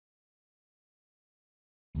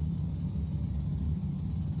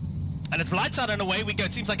And it's lights out and away we go.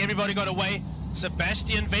 It seems like everybody got away.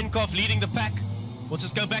 Sebastian Venkov leading the pack. We'll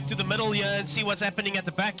just go back to the middle here and see what's happening at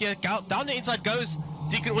the back here. Down the inside goes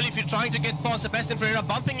Deacon Williford trying to get past Sebastian Ferreira,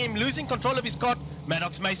 bumping him, losing control of his cart.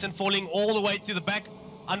 Maddox Mason falling all the way to the back.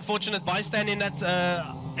 Unfortunate bystand in that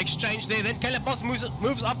exchange there. Then Caleb Moss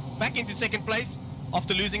moves up back into second place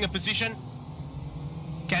after losing a position.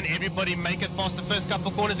 Can everybody make it past the first couple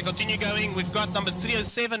corners and continue going? We've got number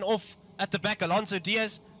 307 off at the back, Alonso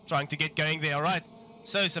Diaz trying to get going there. All right.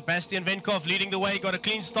 So Sebastian Venkov leading the way, got a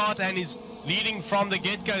clean start and is leading from the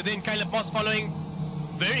get-go. Then Caleb Moss following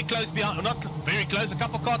very close behind, not very close, a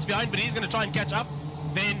couple carts behind, but he's going to try and catch up.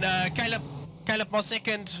 Then Caleb Moss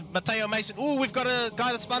second, Matteo Mason. Oh, we've got a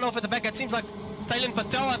guy that spun off at the back. It seems like Taylor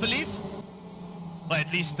Patel, I believe. Or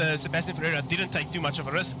at least Sebastian Ferreira didn't take too much of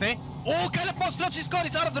a risk there. Oh, Caleb Moss flips his car,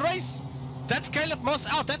 he's out of the race. That's Caleb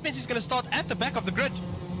Moss out. That means he's going to start at the back of the grid.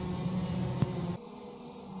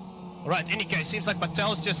 Alright, any case, seems like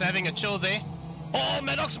Patel's just having a chill there. Oh,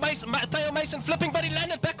 Matteo Mason flipping, but he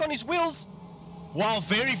landed back on his wheels. Wow,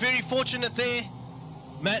 very, very fortunate there.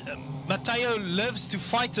 Matteo lives to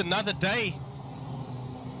fight another day.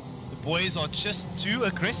 The boys are just too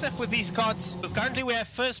aggressive with these carts. So currently we have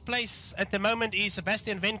first place at the moment is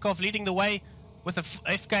Sebastian Venkov leading the way with a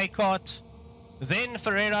FK cart. Then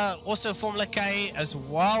Ferreira, also Formula K, as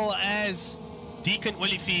well as Deacon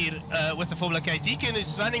Williford with the Formula K. Deacon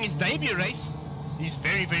is running his debut race. His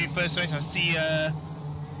very, very first race. I see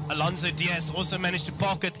Alonso Diaz also managed to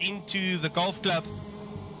park it into the golf club.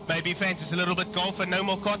 Maybe fancies a little bit golf and no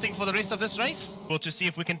more karting for the rest of this race. We'll just see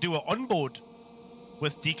if we can do an onboard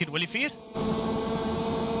with Deacon Williford.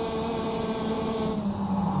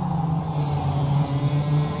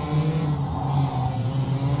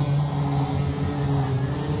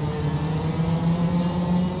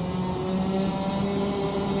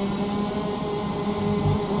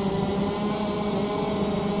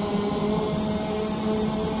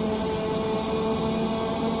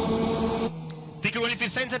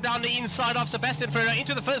 Sends it down the inside of Sebastian Ferreira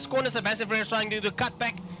into the first corner. Sebastian Ferreira is trying to do the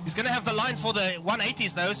cutback. He's going to have the line for the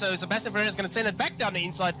 180s though, so Sebastian Ferreira is going to send it back down the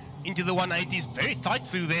inside into the 180s. Very tight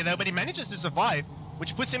through there though, but he manages to survive,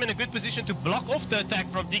 which puts him in a good position to block off the attack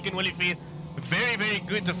from Deacon Williford. Very, very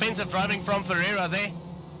good defensive driving from Ferreira there.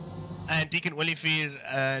 And Deacon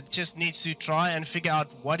Williford just needs to try and figure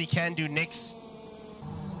out what he can do next.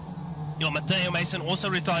 You know, Matteo Mason also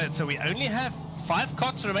retired, so we only have 5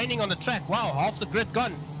 carts remaining on the track. Wow, half the grid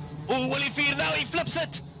gone. Oh, Williford, now he flips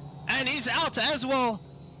it. And he's out as well.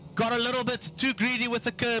 Got a little bit too greedy with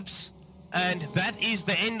the curbs. And that is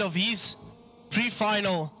the end of his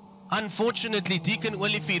pre-final. Unfortunately, Deacon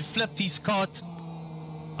Williford flipped his cart.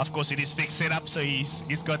 Of course, it is fixed setup, so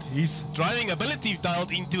he's got his driving ability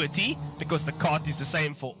dialed into a T, because the cart is the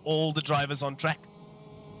same for all the drivers on track.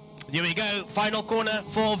 Here we go, final corner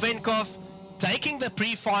for Venkov, taking the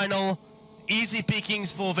pre-final. Easy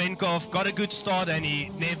pickings for Venkov, got a good start and he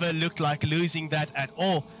never looked like losing that at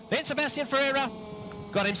all. Then Sebastian Ferreira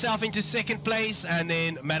got himself into second place, and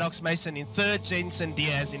then Maddox Mason in third, Jensen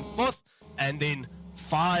Diaz in fourth, and then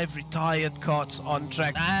 5 retired carts on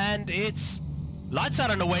track. And it's lights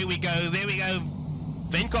out and away we go. There we go.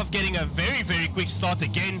 Venkov getting a very, very quick start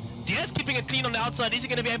again. Diaz keeping it clean on the outside. Is he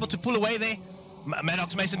going to be able to pull away there?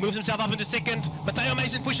 Maddox Mason moves himself up into second. Matteo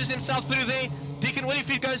Mason pushes himself through there. Deacon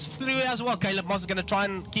Williford goes through as well. Caleb Moss is going to try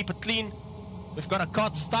and keep it clean. We've got a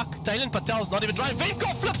cart stuck. Taylor Patel's not even driving.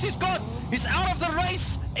 Venkov flips his cart. He's out of the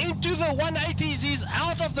race into the 180s. He's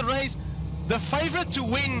out of the race. The favorite to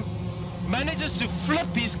win manages to flip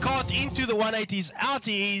his cart into the 180s. Out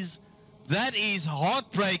he is. That is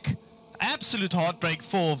heartbreak. Absolute heartbreak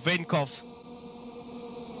for Venkov.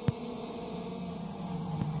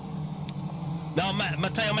 Now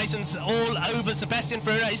Matteo Mason's all over Sebastian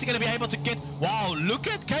Ferreira. Is he going to be able to get... Wow, look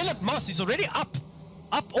at Caleb Moss. He's already up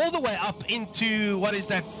all the way up into, what is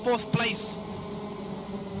that, 4th place.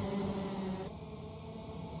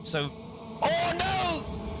 So, oh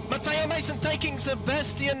no! Matteo Mason taking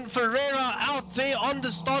Sebastian Ferreira out there on the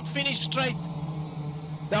start-finish straight.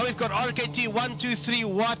 Now we've got RKT 1, 2, 3.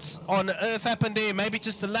 What on earth happened there? Maybe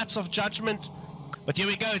just a lapse of judgment. But here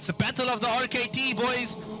we go. It's the battle of the RKT,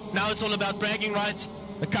 boys. Now it's all about bragging rights.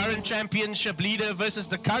 The current championship leader versus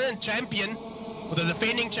the current champion, or the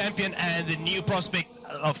defending champion, and the new prospect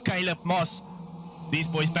of Caleb Moss. These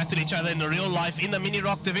boys battle each other in the real life in the Mini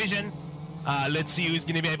Rock division. Let's see who's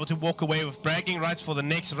going to be able to walk away with bragging rights for the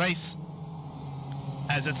next race.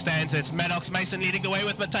 As it stands, it's Maddox Mason leading the way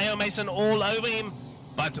with Matteo Mason all over him.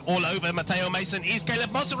 But all over Matteo Mason is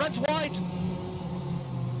Caleb Moss, who runs wide.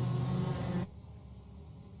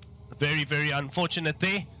 Very, very unfortunate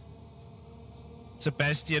there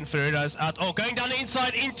Sebastian Ferreira's out. Oh, going down the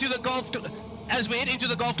inside into the golf club. As we head into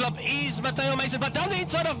the golf club is Matteo Mason, but down the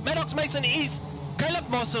inside of Maddox Mason is Caleb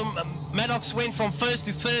Moss. Maddox went from first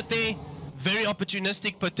to third there. Very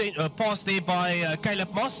opportunistic pass there by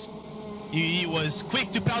Caleb Moss. He was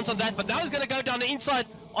quick to pounce on that, but now he's going to go down the inside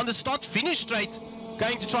on the start-finish straight.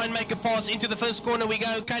 Going to try and make a pass into the first corner we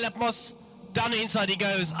go. Caleb Moss down the inside, he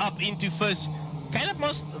goes up into first. Caleb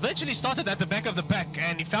Moss virtually started at the back of the pack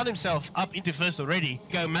and he found himself up into first already.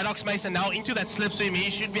 Go Maddox Mason now into that slipstream. He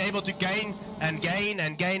should be able to gain and gain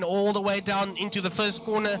and gain all the way down into the first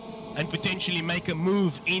corner and potentially make a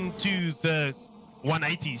move into the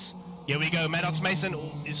 180s. Here we go. Maddox Mason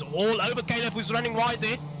is all over Caleb, who's running wide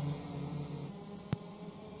there.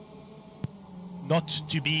 Not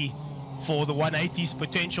to be for the 180s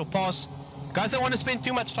potential pass. Guys don't want to spend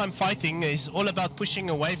too much time fighting. It's all about pushing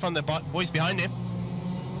away from the boys behind him.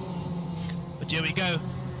 But here we go.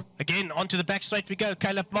 Again, onto the back straight we go.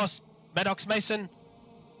 Caleb Moss, Maddox Mason.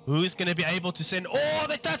 Who's going to be able to send... Oh,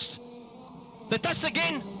 they touched! They touched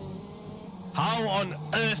again! How on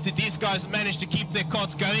earth did these guys manage to keep their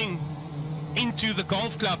carts going into the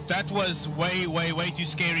golf club? That was way, way, way too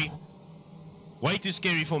scary. Way too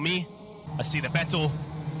scary for me. I see the battle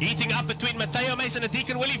heating up between Matteo Mason and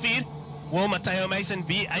Deacon Willifeed. Will Matteo Mason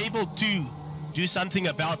be able to do something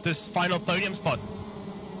about this final podium spot?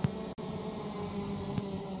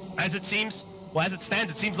 As it seems, well, as it stands,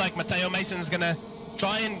 it seems like Matteo Mason is going to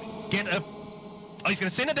try and get a... Oh, he's going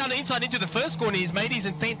to send it down the inside into the first corner. He's made his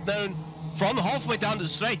intent known from halfway down the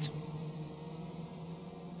straight.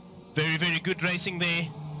 Very, very good racing there.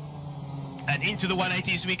 And into the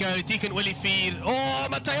 180s we go. Deacon Willifeed. Oh,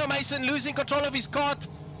 Matteo Mason losing control of his kart.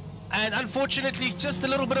 And unfortunately, just a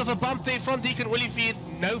little bit of a bump there from Deacon Willifeed.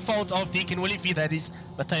 No fault of Deacon Willifeed, that is.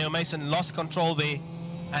 Matteo Mason lost control there.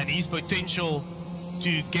 And his potential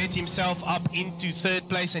to get himself up into third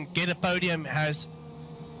place and get a podium has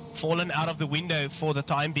fallen out of the window for the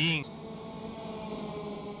time being.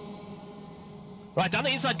 Right, down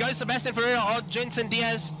the inside goes Sebastian Ferreira or Jensen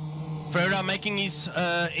Diaz. Ferreira making his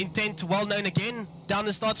intent well known again. Down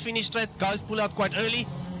the start-finish straight. Guys pull out quite early.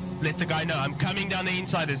 Let the guy know, I'm coming down the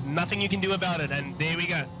inside. There's nothing you can do about it. And there we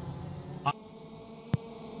go.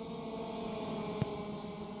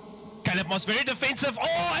 Caleb Moss very defensive.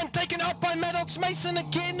 Oh, and taken out by Maddox Mason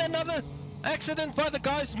again. Another accident by the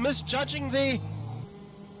guys misjudging their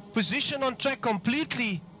position on track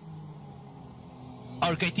completely.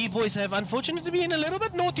 Our KT boys have unfortunately been a little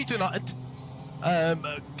bit naughty tonight.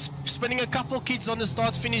 Spinning a couple kids on the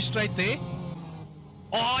start-finish straight there.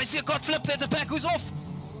 Oh, I see a got flipped at the back. Who's off?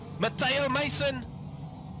 Matteo Mason.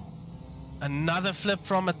 Another flip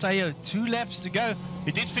from Matteo. 2 laps to go.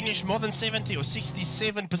 He did finish more than 70 or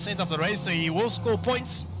 67% of the race, so he will score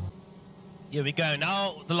points. Here we go.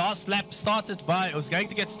 Now the last lap started by, was going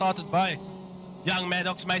to get started by young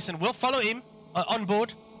Maddox Mason. We'll follow him on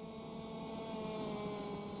board.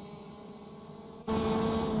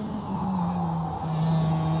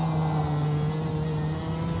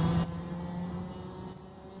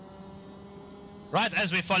 Right,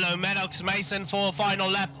 as we follow Maddox Mason for a final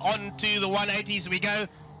lap onto the 180s we go.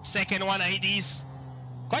 Second 180s.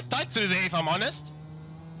 Quite tight through there, if I'm honest.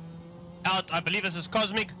 Out, I believe this is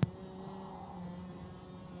Cosmic.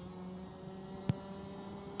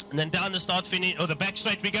 And then down the start finish, or the back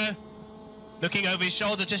straight we go. Looking over his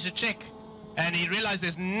shoulder just to check. And he realized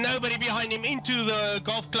there's nobody behind him. Into the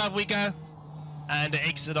golf club we go. And the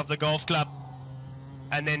exit of the golf club.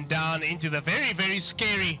 And then down into the very, very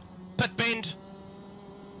scary pit bend.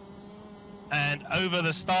 And over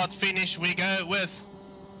the start finish we go with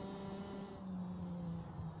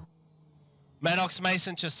Maddox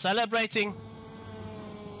Mason just celebrating.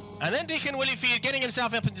 And then Deacon Willifeed getting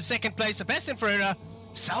himself up into second place. Sebastian Ferreira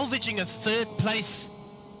salvaging a third place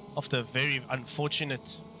after a very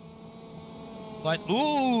unfortunate... But,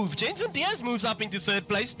 ooh, Jensen Diaz moves up into third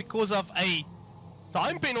place because of a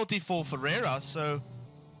time penalty for Ferreira. So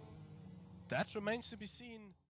that remains to be seen.